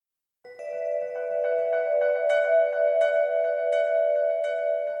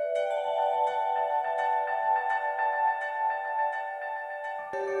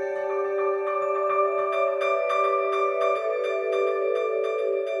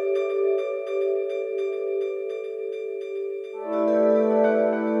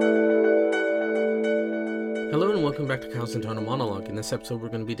welcome back to Kyle's Internal Monologue. In this episode, we're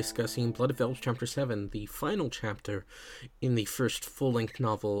going to be discussing Blood of Elves Chapter 7, the final chapter in the first full-length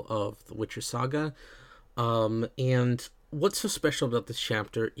novel of the Witcher Saga. And what's so special about this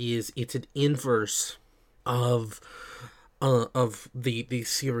chapter is it's an inverse of the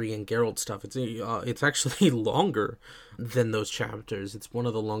Ciri and Geralt stuff. It's actually longer than those chapters. It's one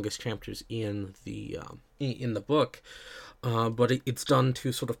of the longest chapters in the book, but it's done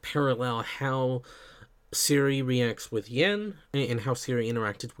to sort of parallel how Ciri reacts with Yen and how Ciri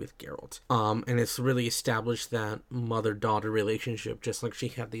interacted with Geralt. And it's really established that mother-daughter relationship, just like she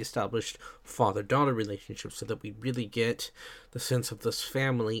had the established father-daughter relationship, so that we really get the sense of this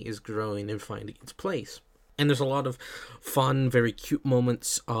family is growing and finding its place. And there's a lot of fun, very cute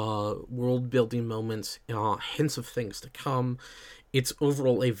moments, world-building moments, hints of things to come. It's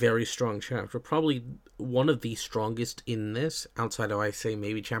overall a very strong chapter, probably one of the strongest in this, outside of, I say,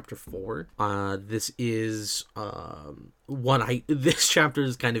 maybe chapter 4. This is this chapter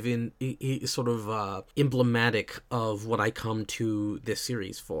is kind of emblematic of what I come to this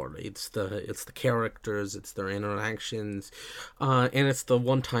series for. It's the characters, it's their interactions, and it's the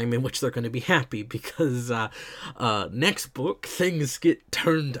one time in which they're going to be happy, because next book things get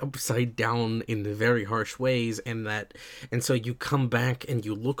turned upside down in very harsh ways, and so you come back and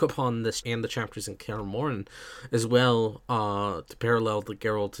you look upon this and the chapters in Kaer Morhen as well, to parallel the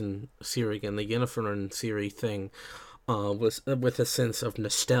Geralt and Ciri and the Yennefer and Ciri thing, with a sense of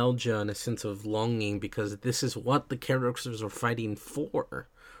nostalgia and a sense of longing, because this is what the characters are fighting for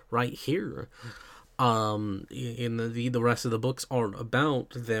right here. In the rest of the books are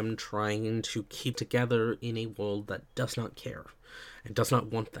about them trying to keep together in a world that does not care and does not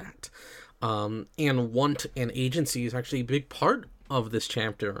want that. And want and agency is actually a big part of this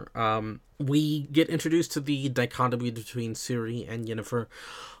chapter. We get introduced to the dichotomy between Ciri and Yennefer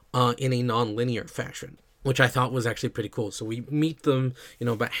in a non-linear fashion, which I thought was actually pretty cool. So we meet them,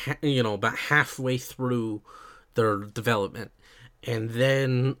 about halfway through their development, and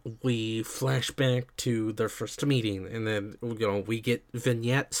then we flash back to their first meeting, and then we get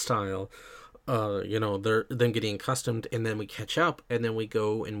vignette style. They're them getting accustomed, and then we catch up, and then we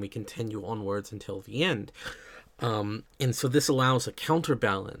go and we continue onwards until the end. And so this allows a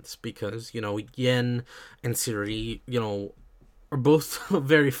counterbalance, because, Yen and Ciri, are both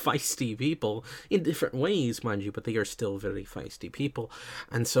very feisty people in different ways, mind you, but they are still very feisty people.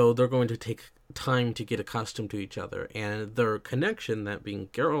 And so they're going to take time to get accustomed to each other, and their connection, that being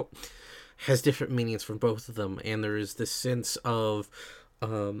Geralt, has different meanings for both of them. And there is this sense of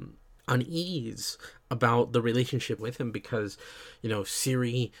unease about the relationship with him, because,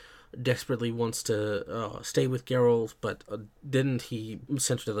 Ciri desperately wants to stay with Geralt, but didn't. He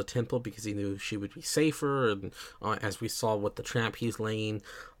sent her to the temple because he knew she would be safer, and as we saw with the trap he's laying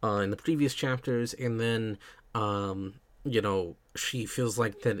in the previous chapters. And then she feels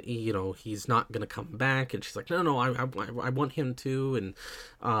like that he's not gonna come back, and she's like, no, I want him to.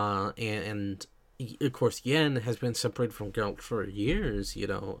 And of course, Yen has been separated from Geralt for years. It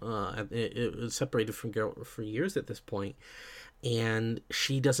was separated from Geralt for years at this point. And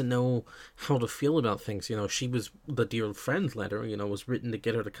she doesn't know how to feel about things. She was the dear friend letter, was written to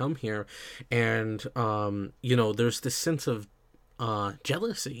get her to come here. And, there's this sense of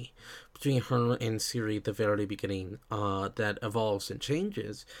jealousy between her and Ciri at the very beginning that evolves and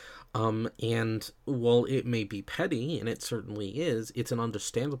changes. And while it may be petty, and it certainly is, it's an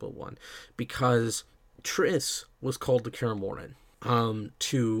understandable one, because Triss was called to Kaer Morhen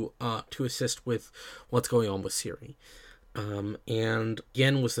to assist with what's going on with Ciri. And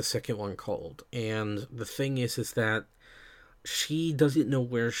Yen was the second one called. And the thing is that she doesn't know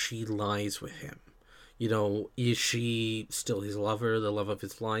where she lies with him. Is she still his lover, the love of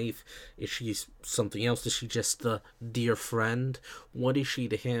his life? Is she something else? Is she just the dear friend? What is she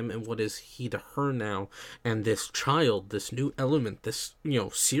to him, and what is he to her now? And this child, this new element, this,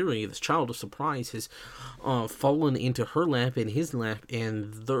 Ciri, this child of surprise, has fallen into her lap and his lap,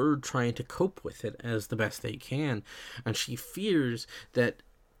 and they're trying to cope with it as the best they can. And she fears that,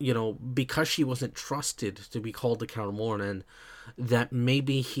 because she wasn't trusted to be called to Kaer Morhen, that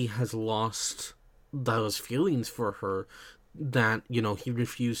maybe he has lost those feelings for her that, he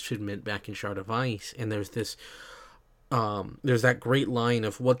refused to admit back in Shard of Ice. And there's this, there's that great line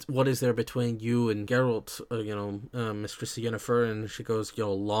of what is there between you and Geralt, Mistress Yennefer, and she goes,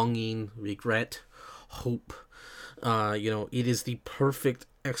 longing, regret, hope. It is the perfect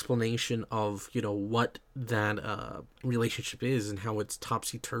explanation of, what that relationship is, and how it's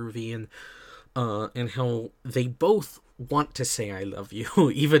topsy-turvy, and how they both want to say I love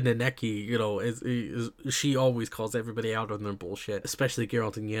you. Even Naneki, is she always calls everybody out on their bullshit, especially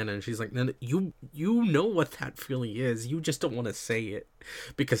Geralt and Yen, and she's like, no, you know what that feeling is. You just don't want to say it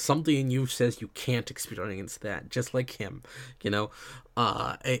because something in you says you can't experience that, just like him, you know.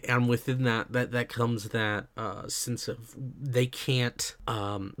 And within that comes that sense of they can't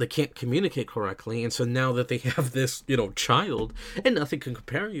communicate correctly, and so now that they have this child, and nothing can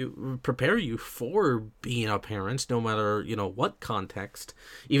prepare you for being a parent, no matter what context,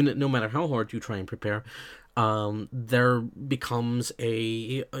 even no matter how hard you try and prepare. There becomes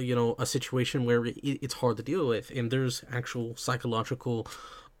a situation where it's hard to deal with, and there's actual psychological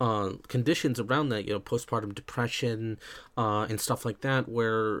conditions around that, postpartum depression, and stuff like that,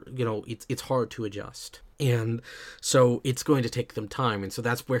 where, it's hard to adjust. And so it's going to take them time. And so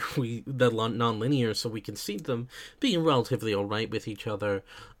that's where the non-linear, so we can see them being relatively all right with each other,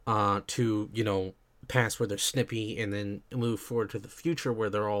 to, pass where they're snippy and then move forward to the future where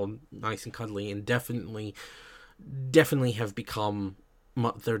they're all nice and cuddly and definitely have become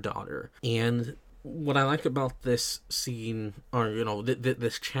their daughter. And what I like about this scene, or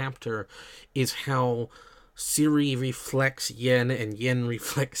this chapter, is how Ciri reflects Yen and Yen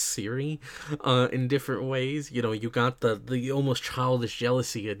reflects Ciri in different ways. You got the almost childish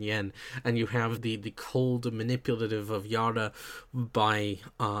jealousy in Yen, and you have the cold manipulative of Yara by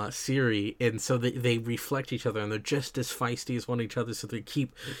Ciri, and so they reflect each other, and they're just as feisty as one another, so they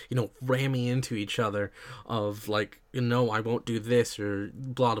keep ramming into each other of like, I won't do this, or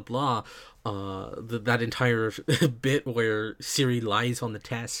blah blah blah. That entire bit where Ciri lies on the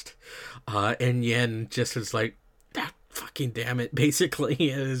test, and Yen just is like, "Ah, fucking damn it,"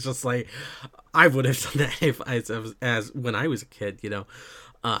 basically. And it's just like, I would have done that if as when I was a kid,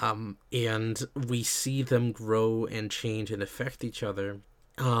 and we see them grow and change and affect each other.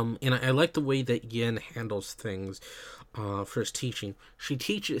 And I like the way that Yen handles things. For his teaching, she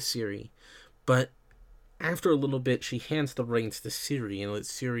teaches Ciri, but after a little bit, she hands the reins to Ciri and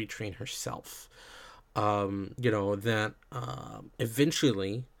lets Ciri train herself. That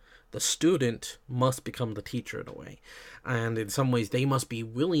eventually the student must become the teacher in a way. And in some ways, they must be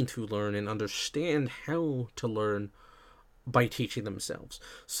willing to learn and understand how to learn by teaching themselves.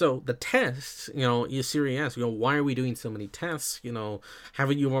 So the tests, Ciri asks, why are we doing so many tests?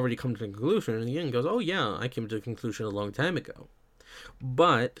 Haven't you already come to a conclusion? And Yen goes, oh yeah, I came to a conclusion a long time ago.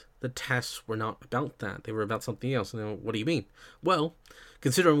 But the tests were not about that. They were about something else. What do you mean? Well,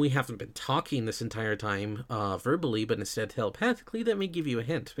 considering we haven't been talking this entire time verbally, but instead telepathically, that may give you a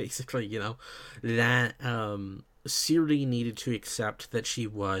hint, basically, that Ciri needed to accept that she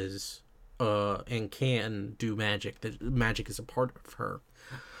was and can do magic, that magic is a part of her.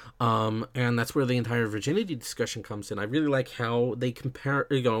 And that's where the entire virginity discussion comes in. I really like how they compare,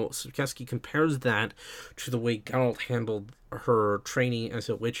 Sarkowski compares that to the way Geralt handled her training as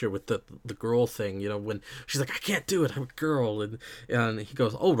a Witcher with the girl thing, when she's like, I can't do it, I'm a girl, and he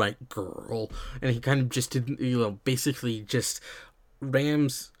goes, all right, girl, and he kind of just didn't, basically just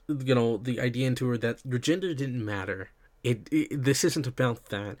rams, the idea into her that your gender didn't matter. This isn't about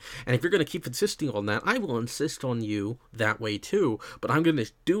that, and if you're going to keep insisting on that, I will insist on you that way too, but I'm going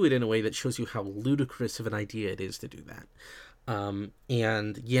to do it in a way that shows you how ludicrous of an idea it is to do that.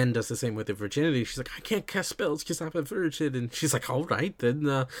 And Yen does the same with the virginity. She's like, I can't cast spells because I'm a virgin, and she's like, all right,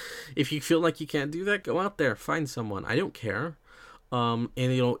 then if you feel like you can't do that, go out there, find someone, I don't care. And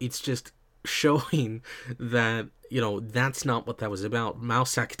it's just showing that that's not what that was about.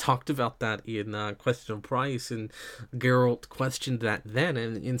 Mousak talked about that in Question of Price, and Geralt questioned that then,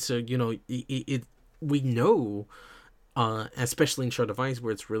 and so we know, especially in Shard of Ice,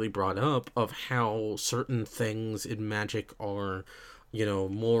 where it's really brought up, of how certain things in magic are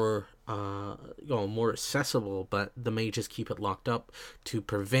more more accessible, but the mages keep it locked up to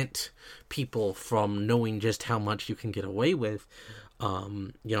prevent people from knowing just how much you can get away with.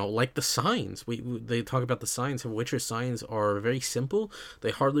 Like the signs. They talk about the signs. Witcher signs are very simple.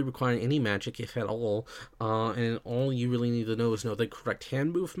 They hardly require any magic, if at all. And all you really need to know is the correct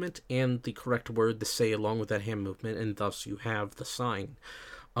hand movement and the correct word to say along with that hand movement, and thus you have the sign.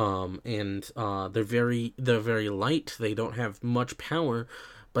 They're very light. They don't have much power,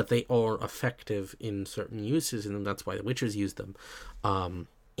 but they are effective in certain uses, and that's why the Witchers use them.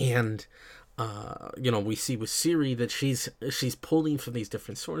 We see with Ciri that she's pulling from these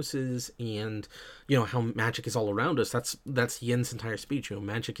different sources, and how magic is all around us. That's Yen's entire speech.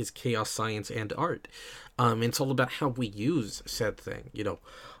 Magic is chaos, science, and art. It's all about how we use said thing.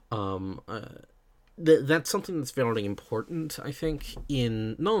 that's something that's very important, I think,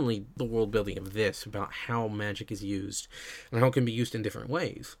 in not only the world building of this, about how magic is used and how it can be used in different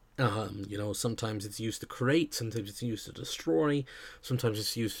ways. Sometimes it's used to create, sometimes it's used to destroy, sometimes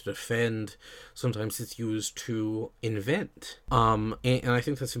it's used to defend, sometimes it's used to invent. And I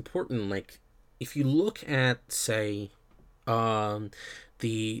think that's important. Like, if you look at, say,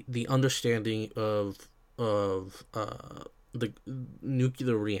 the understanding of the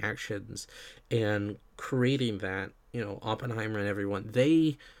nuclear reactions and creating that, Oppenheimer and everyone,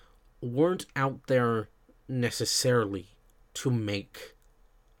 they weren't out there necessarily to make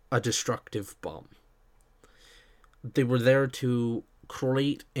a destructive bomb. They were there to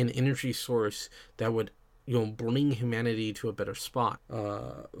create an energy source that would, bring humanity to a better spot.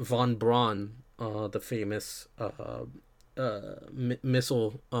 Von Braun, the famous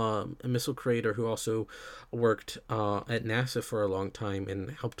missile creator who also worked at NASA for a long time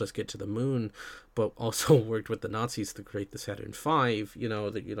and helped us get to the moon, but also worked with the Nazis to create the Saturn V.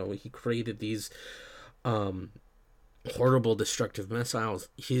 He created these horrible destructive missiles.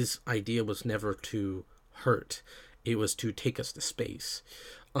 His idea was never to hurt; it was to take us to space.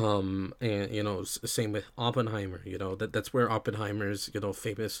 And same with Oppenheimer. That's where Oppenheimer's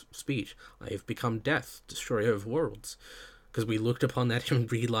famous speech, "I have become death, destroyer of worlds," because we looked upon that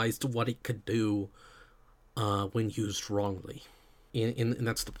and realized what it could do when used wrongly. And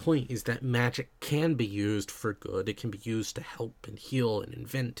that's the point, is that magic can be used for good. It can be used to help and heal and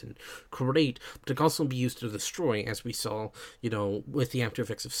invent and create, but it can also be used to destroy, as we saw, with the after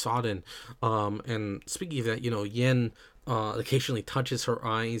effects of Sodden. And speaking of that, Yen occasionally touches her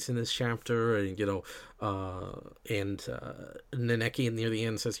eyes in this chapter, and Neneki near the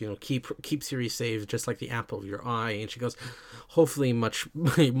end says, keep Ciri safe, just like the apple of your eye, and she goes, hopefully much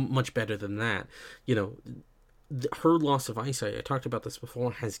much better than that. Her loss of eyesight, I talked about this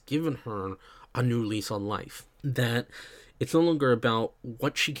before, has given her a new lease on life. That it's no longer about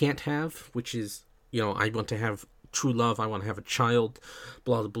what she can't have, which is, I want to have true love, I want to have a child,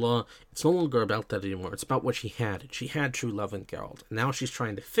 blah, blah, blah. It's no longer about that anymore. It's about what she had. She had true love in Geralt. And now she's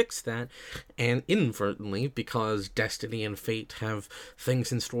trying to fix that, and inadvertently, because destiny and fate have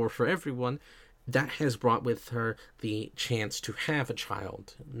things in store for everyone, that has brought with her the chance to have a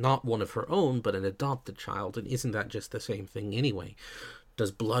child. Not one of her own, but an adopted child. And isn't that just the same thing anyway?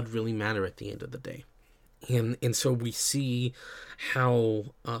 Does blood really matter at the end of the day? And so we see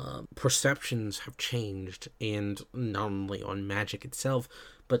how perceptions have changed, and not only on magic itself,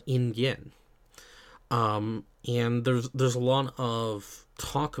 but in Yen. And there's a lot of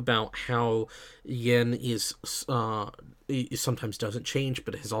talk about how Yen is it sometimes doesn't change,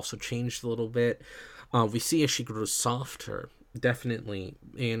 but it has also changed a little bit. We see as she grows softer, definitely,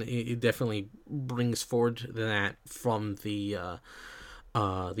 and it definitely brings forward that from the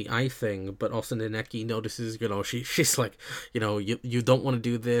eye thing, but also Neneki notices, she's like, you don't want to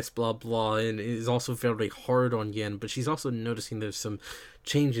do this, blah, blah, and it is also very hard on Yen, but she's also noticing there's some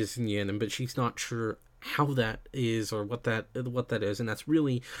changes in Yen, but she's not sure how that is or what that is, and that's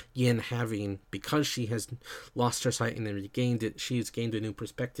really Yen having, because she has lost her sight and then regained it, she has gained a new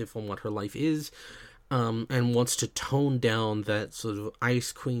perspective on what her life is, and wants to tone down that sort of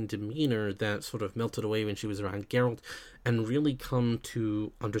Ice Queen demeanor that sort of melted away when she was around Geralt, and really come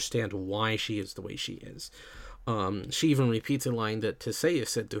to understand why she is the way she is. She even repeats a line that Tissaia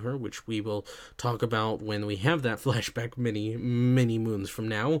said to her, which we will talk about when we have that flashback many, many moons from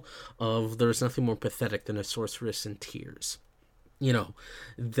now, of there's nothing more pathetic than a sorceress in tears.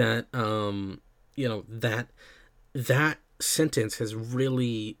 That sentence has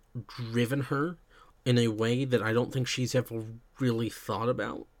really driven her in a way that I don't think she's ever really thought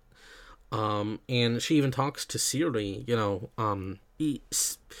about. And she even talks to Ciri,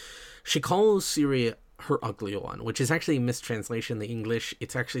 she calls Ciri her ugly one, which is actually a mistranslation in the English.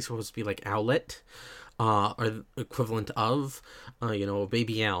 It's actually supposed to be like owlet, or equivalent of, a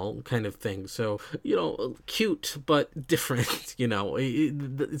baby owl kind of thing. So, cute, but different,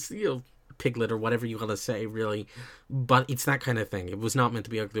 it's, piglet or whatever you want to say, really, but it's that kind of thing. It was not meant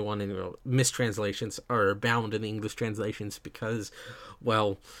to be ugly one, and mistranslations are bound in the English translations because,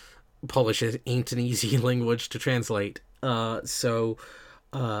 well, Polish ain't an easy language to translate.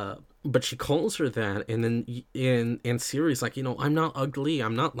 But she calls her that, and then and Ciri's like, I'm not ugly,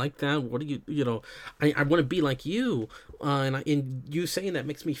 I'm not like that. What do you, I want to be like you, and you saying that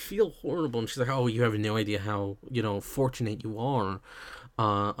makes me feel horrible. And she's like, oh, you have no idea how fortunate you are.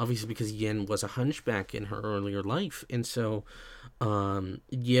 Obviously because Yen was a hunchback in her earlier life, and so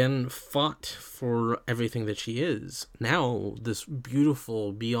Yen fought for everything that she is. Now, this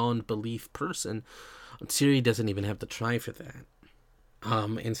beautiful, beyond belief person, Ciri doesn't even have to try for that.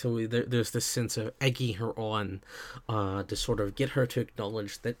 And so there's this sense of egging her on, to sort of get her to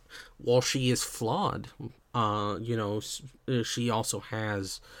acknowledge that while she is flawed, she also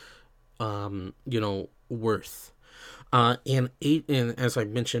has, worth. And as I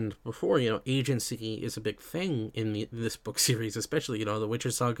mentioned before, agency is a big thing in this book series, especially. The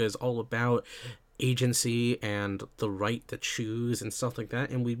Witcher Saga is all about agency and the right to choose and stuff like that.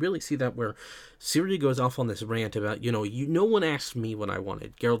 And we really see that where Ciri goes off on this rant about, no one asked me what I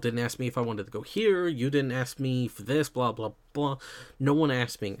wanted. Geralt didn't ask me if I wanted to go here. You didn't ask me for this, blah, blah, blah. No one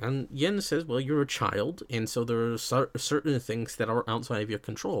asked me. And Yen says, well, you're a child, and so there are certain things that are outside of your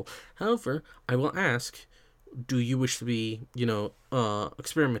control. However, I will ask, do you wish to be,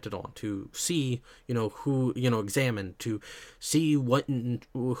 experimented on, to see, who, examined, to see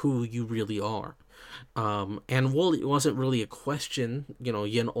who you really are? And while it wasn't really a question,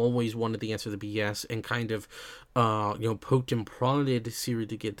 Yen always wanted the answer to be yes, and kind of, poked and prodded Ciri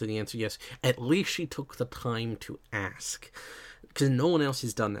to get to the answer yes. At least she took the time to ask, because no one else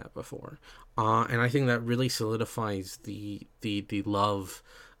has done that before. And I think that really solidifies the love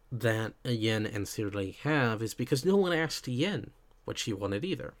that Yen and Ciri have, is because no one asked Yen what she wanted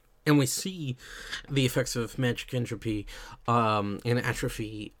either. And we see the effects of magic entropy and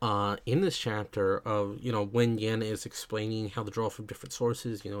atrophy in this chapter of, when Yen is explaining how to draw from different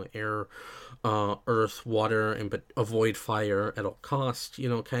sources, air, earth, water, but avoid fire at all costs,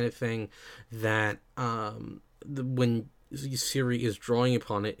 kind of thing, that when Ciri is drawing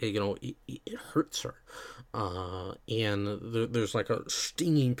upon it, it hurts her. And there's like a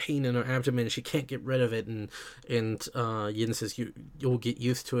stinging pain in her abdomen. She can't get rid of it, and Yin says you'll get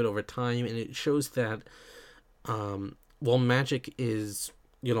used to it over time. And it shows that while magic is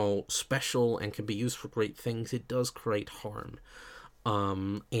special and can be used for great things, it does create harm,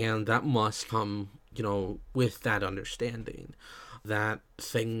 and that must come with that understanding that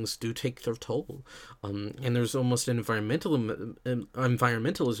things do take their toll. And there's almost an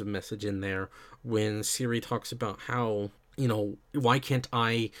environmentalism message in there when Ciri talks about how, why can't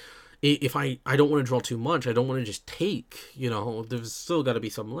if I don't want to draw too much, I don't want to just take, there's still got to be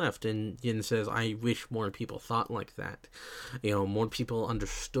some left. And Yin says, I wish more people thought like that. More people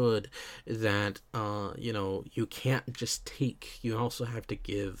understood that, you can't just take, you also have to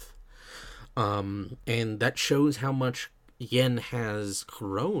give. And that shows how much Yen has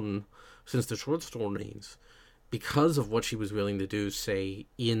grown since the short stories, because of what she was willing to do, say,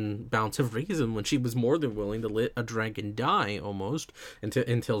 in Balance of Reason, when she was more than willing to let a dragon die, almost,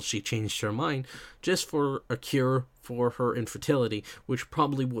 until she changed her mind, just for a cure for her infertility, which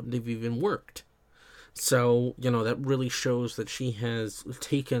probably wouldn't have even worked. So, that really shows that she has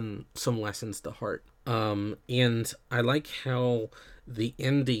taken some lessons to heart. And I like how the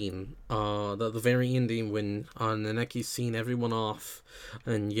ending, the very ending, when Neneki's seen everyone off,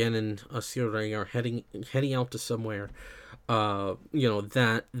 and Yen and Ciri are heading out to somewhere,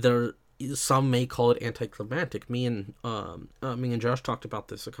 that there, some may call it anticlimactic. Me and Josh talked about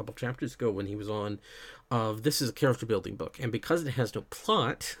this a couple chapters ago when he was on. This is a character building book, and because it has no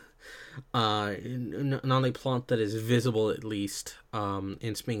plot, not a plot that is visible, at least,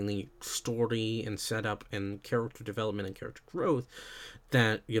 it's mainly story and setup and character development and character growth,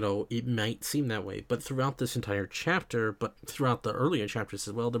 that it might seem that way. But throughout this entire chapter, but throughout the earlier chapters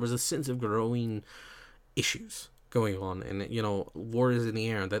as well, there was a sense of growing issues going on, and war is in the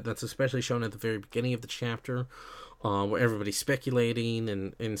air. That's especially shown at the very beginning of the chapter, where everybody's speculating,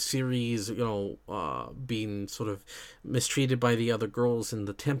 and Ciri's, being sort of mistreated by the other girls in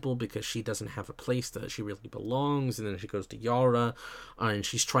the temple because she doesn't have a place that she really belongs, and then she goes to Yara, and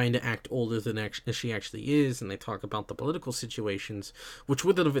she's trying to act older than she actually is, and they talk about the political situations, which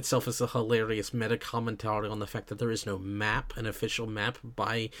within of itself is a hilarious meta-commentary on the fact that there is no map, an official map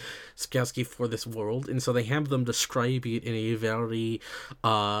by Sapkowski for this world, and so they have them describe it in a very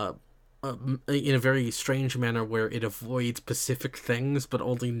in a very strange manner where it avoids specific things but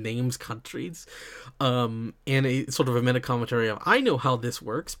only names countries, and a sort of a meta commentary of, I know how this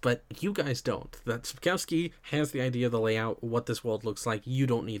works, but you guys don't. That Sapkowski has the idea, the layout, what this world looks like. You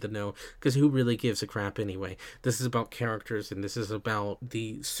don't need to know, because who really gives a crap anyway? This is about characters, and this is about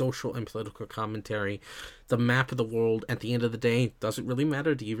the social and political commentary. The map of the world, at the end of the day, doesn't really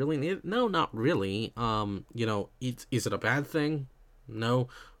matter. Do you really need it? No, not really. Is it a bad thing? No.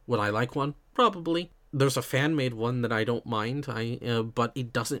 Would I like one? Probably. There's a fan-made one that I don't mind, but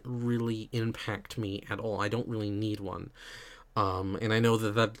it doesn't really impact me at all. I don't really need one. And I know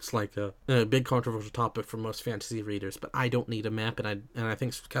that that's like a big controversial topic for most fantasy readers, but I don't need a map, and I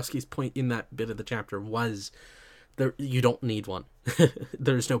think Sapkowski's point in that bit of the chapter was, you don't need one.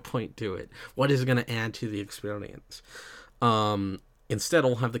 There's no point to it. What is it going to add to the experience? Instead,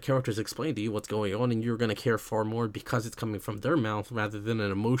 I'll have the characters explain to you what's going on, and you're going to care far more because it's coming from their mouth rather than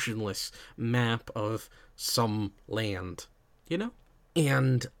an emotionless map of some land, you know?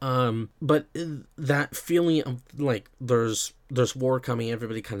 And but that feeling of like there's war coming,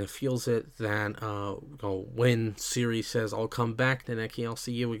 everybody kind of feels it. That when Ciri says I'll come back, Neneki, I'll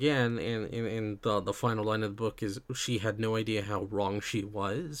see you again, and the final line of the book is she had no idea how wrong she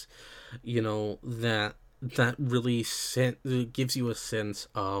was, that really gives you a sense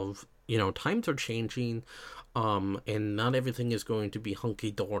of, times are changing, and not everything is going to be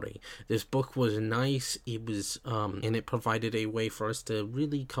hunky-dory. This book was nice. It was, and it provided a way for us to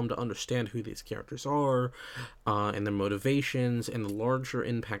really come to understand who these characters are, and their motivations, and the larger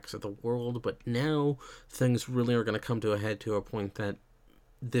impacts of the world. But now, things really are going to come to a head to a point that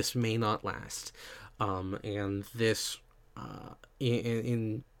this may not last. And this,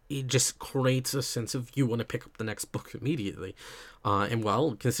 it just creates a sense of you want to pick up the next book immediately. And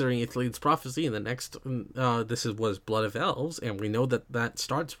well, considering Ithlinne's prophecy, and the next, was Blood of Elves, and we know that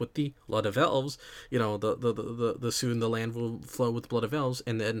starts with the Blood of Elves, the soon the land will flow with Blood of Elves,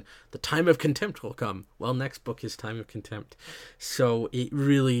 and then the Time of Contempt will come. Well, next book is Time of Contempt. So it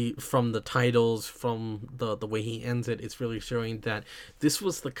really, from the titles, from the way he ends it, it's really showing that this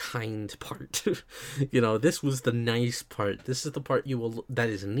was the kind part. This was the nice part. This is the part that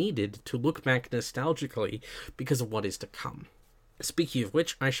is needed to look back nostalgically because of what is to come. Speaking of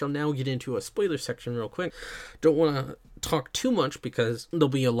which, I shall now get into a spoiler section real quick. Don't want to talk too much because there'll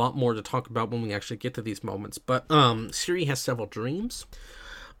be a lot more to talk about when we actually get to these moments. But Ciri has several dreams,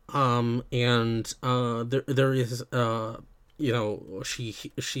 and there is she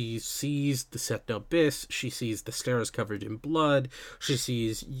sees the Setna Abyss, she sees the stairs covered in blood, she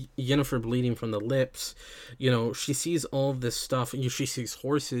sees Yennefer bleeding from the lips, she sees all this stuff, and she sees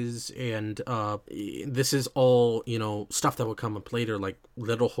horses, and this is all, stuff that will come up later, like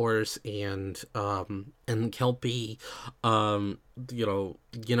Little Horse and Kelpie,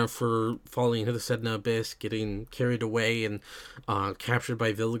 Yennefer falling into the Sedna Abyss, getting carried away and captured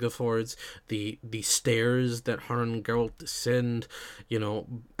by Vilgefortz, the stairs that Harren and Geralt descend,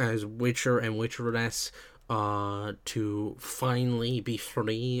 as Witcher and Witcheress, to finally be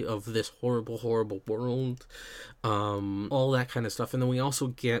free of this horrible, horrible world, all that kind of stuff. And then we also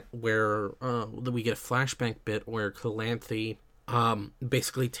get we get a flashback bit where Calanthe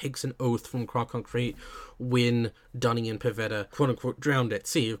basically takes an oath from Croc-Concrete when Dunny and Pavetta, quote-unquote, drowned at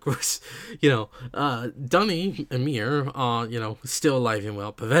sea, of course. Dunny and Mir are, still alive and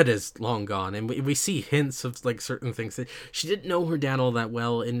well. Pavetta's long gone, and we see hints of, like, certain things. That she didn't know her dad all that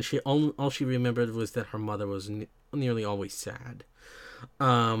well, and all she remembered was that her mother was nearly always sad.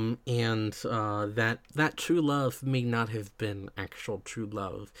 And that true love may not have been actual true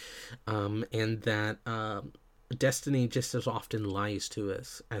love, and that destiny just as often lies to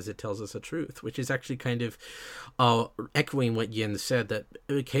us as it tells us the truth, which is actually kind of echoing what Yen said, that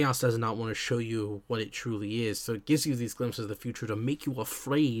chaos does not want to show you what it truly is, so it gives you these glimpses of the future to make you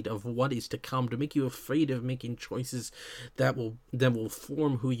afraid of what is to come, to make you afraid of making choices that will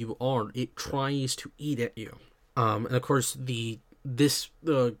form who you are. It tries to eat at you, and of course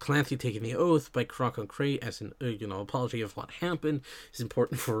Calanthe taking the oath by Croc-Concrete as an apology of what happened is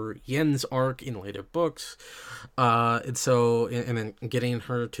important for Yen's arc in later books, and then getting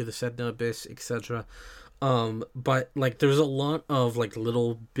her to the Sedna Abyss, etc. But like there's a lot of like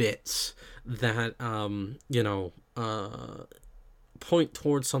little bits that point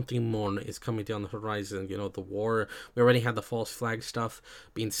towards something more is coming down the horizon. The war, we already had the false flag stuff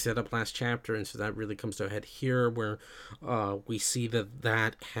being set up last chapter, and so that really comes to a head here, where we see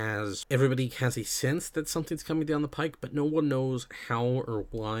that everybody has a sense that something's coming down the pike, but no one knows how or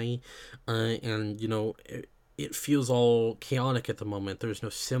why, and it feels all chaotic at the moment. There's no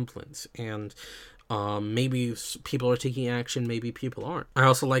semblance, and maybe people are taking action, maybe people aren't. I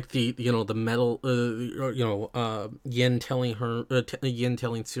also like the metal, Yen telling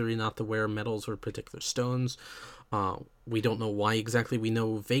Ciri not to wear metals or particular stones. We don't know why exactly. We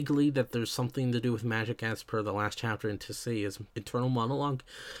know vaguely that there's something to do with magic as per the last chapter in Tissa's internal monologue,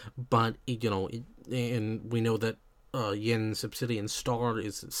 but and we know that Yen's obsidian star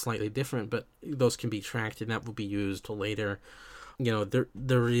is slightly different, but those can be tracked, and that will be used later.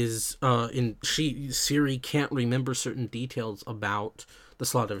 There is Ciri can't remember certain details about the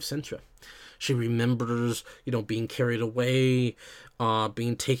slaughter of Cintra. She remembers, being carried away,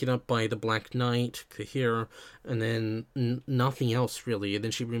 being taken up by the Black Knight, Cahir, and then nothing else really. And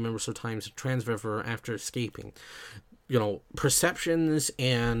then she remembers her times at Transriver after escaping. Perceptions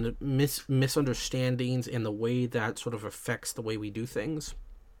and misunderstandings and the way that sort of affects the way we do things.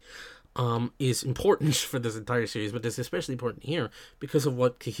 is important for this entire series, but is especially important here because of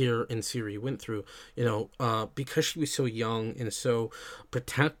what Cahir and Ciri went through. Because she was so young and so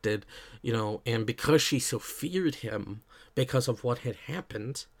protected, and because she so feared him because of what had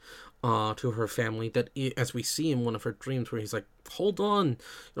happened to her family, that as we see in one of her dreams where he's like, hold on,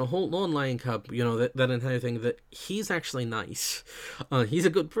 lion cub, that entire thing, that he's actually nice, he's a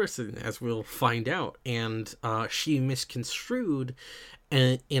good person, as we'll find out. And she misconstrued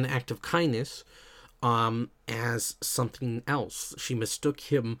an act of kindness as something else. She mistook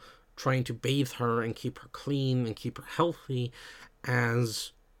him trying to bathe her and keep her clean and keep her healthy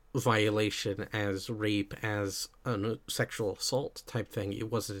as violation, as rape, as a sexual assault type thing. It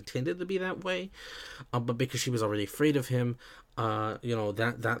wasn't intended to be that way, but because she was already afraid of him,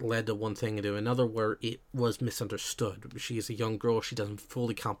 that led to one thing into another where it was misunderstood. She is a young girl, she doesn't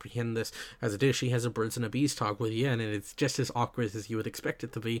fully comprehend this. As it is, she has a birds and a bees talk with Yen, and it's just as awkward as you would expect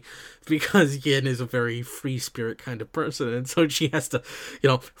it to be, because Yen is a very free spirit kind of person, and so she has to,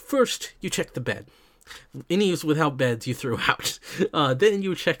 first you check the bed. Any without beds you threw out. Then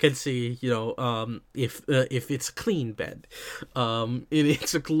you check and see, if it's a clean bed.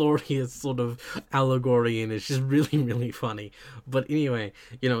 It's a glorious sort of allegory, and it's just really, really funny. But anyway,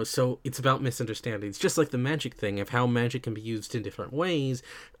 so it's about misunderstandings, just like the magic thing of how magic can be used in different ways.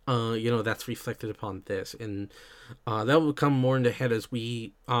 That's reflected upon this, and that will come more into head as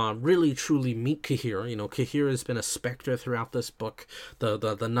we really truly meet Cahir. Cahir has been a specter throughout this book,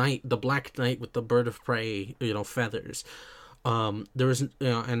 the knight, the black knight with the bird of prey, feathers. There is,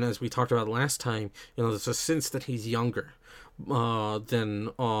 and as we talked about last time, there's a sense that he's younger than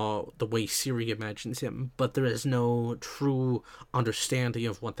the way Ciri imagines him, but there is no true understanding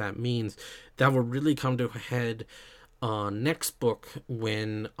of what that means. That will really come to a head next book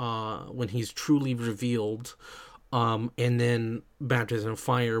when he's truly revealed, and then Baptism of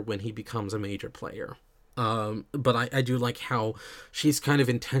Fire when he becomes a major player. But I do like how she's kind of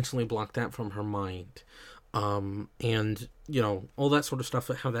intentionally blocked that from her mind, and all that sort of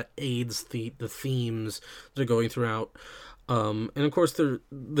stuff, how that aids the themes that are going throughout. And of course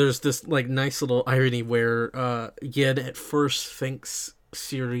there's this like nice little irony where Yen at first thinks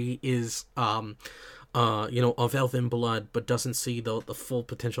Ciri is of elven blood, but doesn't see the full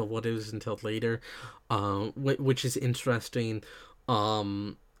potential of what it is until later, which is interesting,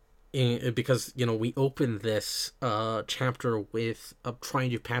 because we open this chapter with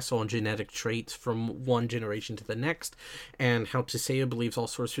trying to pass on genetic traits from one generation to the next, and how Tissaia believes all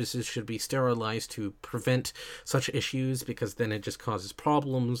sorceresses should be sterilized to prevent such issues, because then it just causes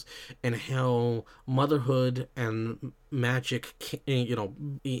problems, and how motherhood and magic,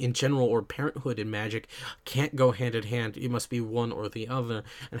 in general, or parenthood and magic can't go hand in hand. It must be one or the other,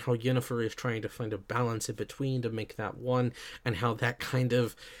 and how Yennefer is trying to find a balance in between to make that one, and how that kind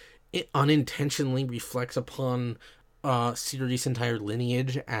of it unintentionally reflects upon Ciri's entire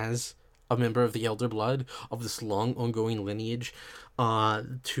lineage as a member of the Elder Blood, of this long ongoing lineage,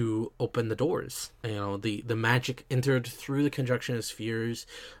 to open the doors. The magic entered through the conjunction of spheres,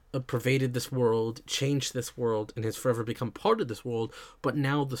 pervaded this world, changed this world, and has forever become part of this world, but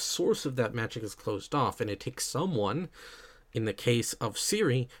now the source of that magic is closed off, and it takes someone, in the case of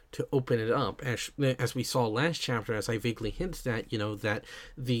Ciri, to open it up. As we saw last chapter, as I vaguely hinted at, that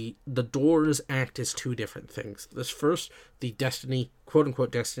the doors act as two different things. This first, the destiny,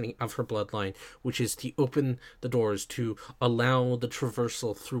 quote-unquote destiny of her bloodline, which is to open the doors to allow the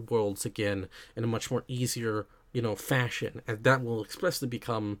traversal through worlds again in a much more easier, fashion. And that will expressly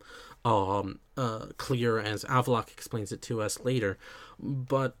become clear as Avallac'h explains it to us later.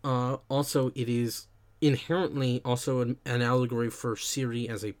 But also it is inherently also an allegory for Ciri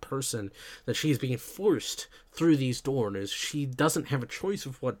as a person, that she is being forced through these doors. She doesn't have a choice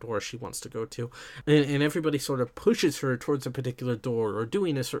of what door she wants to go to, and everybody sort of pushes her towards a particular door or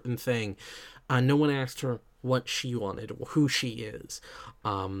doing a certain thing. No one asked her what she wanted or who she is,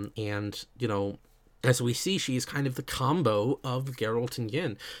 and as we see, she is kind of the combo of Geralt and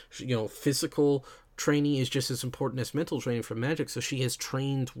Yen. Physical training is just as important as mental training for magic, so she has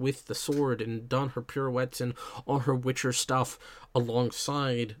trained with the sword and done her pirouettes and all her Witcher stuff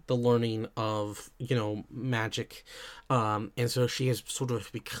alongside the learning of magic, and so she has sort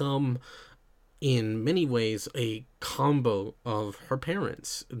of become, in many ways, a combo of her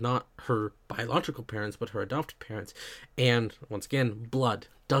parents, not her biological parents, but her adopted parents. And once again, blood.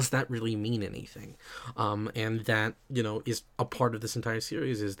 Does that really mean anything? And that, is a part of this entire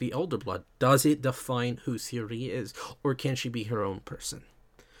series, is the Elder Blood. Does it define who Ciri is, or can she be her own person?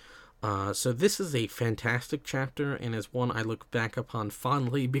 So this is a fantastic chapter, and is one I look back upon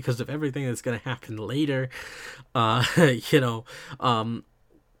fondly because of everything that's going to happen later.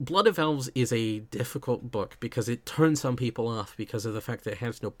 Blood of Elves is a difficult book because it turns some people off because of the fact that it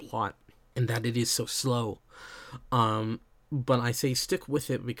has no plot and that it is so slow. But I say stick with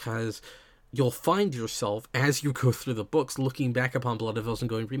it because you'll find yourself, as you go through the books, looking back upon Blood of Elves and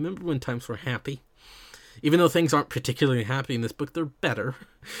going, remember when times were happy? Even though things aren't particularly happy in this book, they're better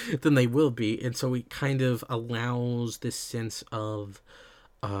than they will be. And so it kind of allows this sense of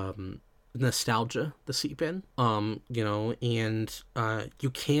nostalgia to seep in. And you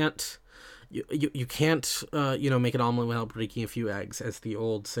can't make an omelet without breaking a few eggs, as the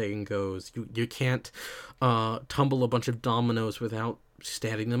old saying goes. You can't tumble a bunch of dominoes without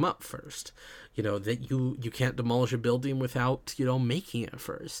standing them up first. That you can't demolish a building without, making it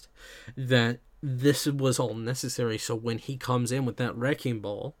first. That this was all necessary, so when he comes in with that wrecking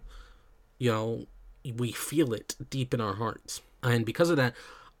ball, we feel it deep in our hearts. And because of that,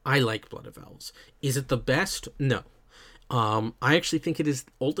 I like Blood of Elves. Is it the best? No. I actually think it is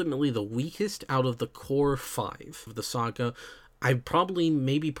ultimately the weakest out of the core 5 of the saga. I'd probably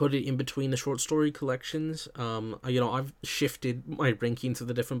maybe put it in between the short story collections. I've shifted my rankings of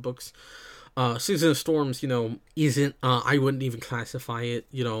the different books. Season of Storms, isn't, I wouldn't even classify it,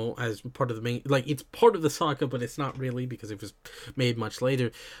 as part of the main, it's part of the saga, but it's not really because it was made much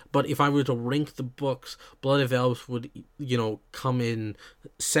later. But if I were to rank the books, Blood of Elves would, come in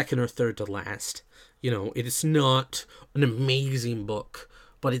second or third to last. It is not an amazing book,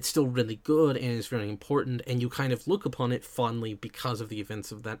 but it's still really good and is very important, and you kind of look upon it fondly because of the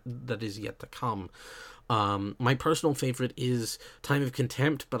events of that is yet to come. My personal favorite is Time of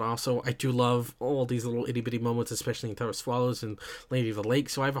Contempt, but also I do love all these little itty-bitty moments, especially in Tower of Swallows and Lady of the Lake,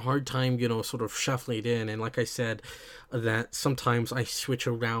 so I have a hard time, sort of shuffling it in, and like I said, that sometimes I switch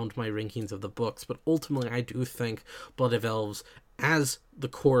around my rankings of the books, but ultimately I do think Blood of Elves, as the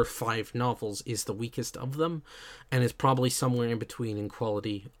core 5 novels, is the weakest of them, and is probably somewhere in between in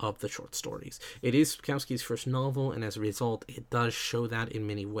quality of the short stories. It is Sapkowski's first novel, and as a result, it does show that in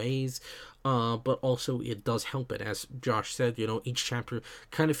many ways, but also it does help it. As Josh said, each chapter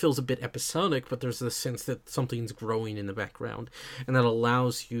kind of feels a bit episodic, but there's a sense that something's growing in the background, and that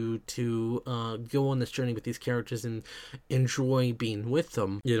allows you to go on this journey with these characters and enjoy being with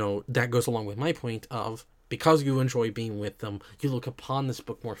them. That goes along with my point of, because you enjoy being with them, you look upon this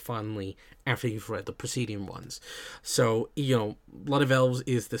book more fondly after you've read the preceding ones. So, Blood of Elves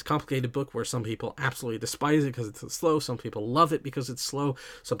is this complicated book where some people absolutely despise it because it's slow, some people love it because it's slow,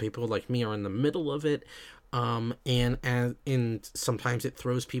 some people like me are in the middle of it, and sometimes it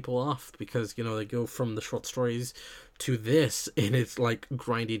throws people off because, they go from the short stories to this, and it's like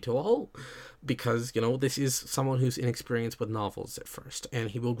grinding to a halt, because, this is someone who's inexperienced with novels at first, and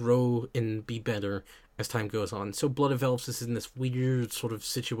he will grow and be better as time goes on. So Blood of Elves is in this weird sort of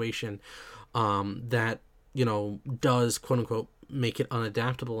situation that, does, quote-unquote, make it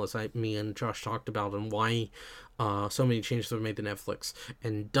unadaptable, as me and Josh talked about, and why so many changes were made to Netflix.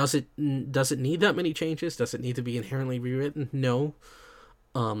 And does it need that many changes? Does it need to be inherently rewritten? No.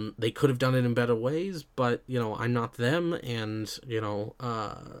 They could have done it in better ways, but, I'm not them, and,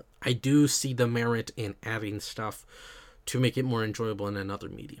 I do see the merit in adding stuff to make it more enjoyable in another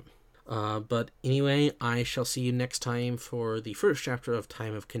medium. But anyway, I shall see you next time for the first chapter of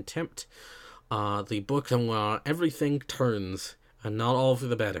Time of Contempt, the book on where everything turns, and not all for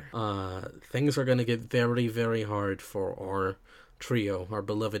the better. Things are going to get very, very hard for our trio, our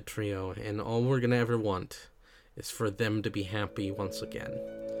beloved trio, and all we're going to ever want is for them to be happy once again.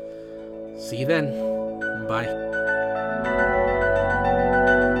 See you then. Bye.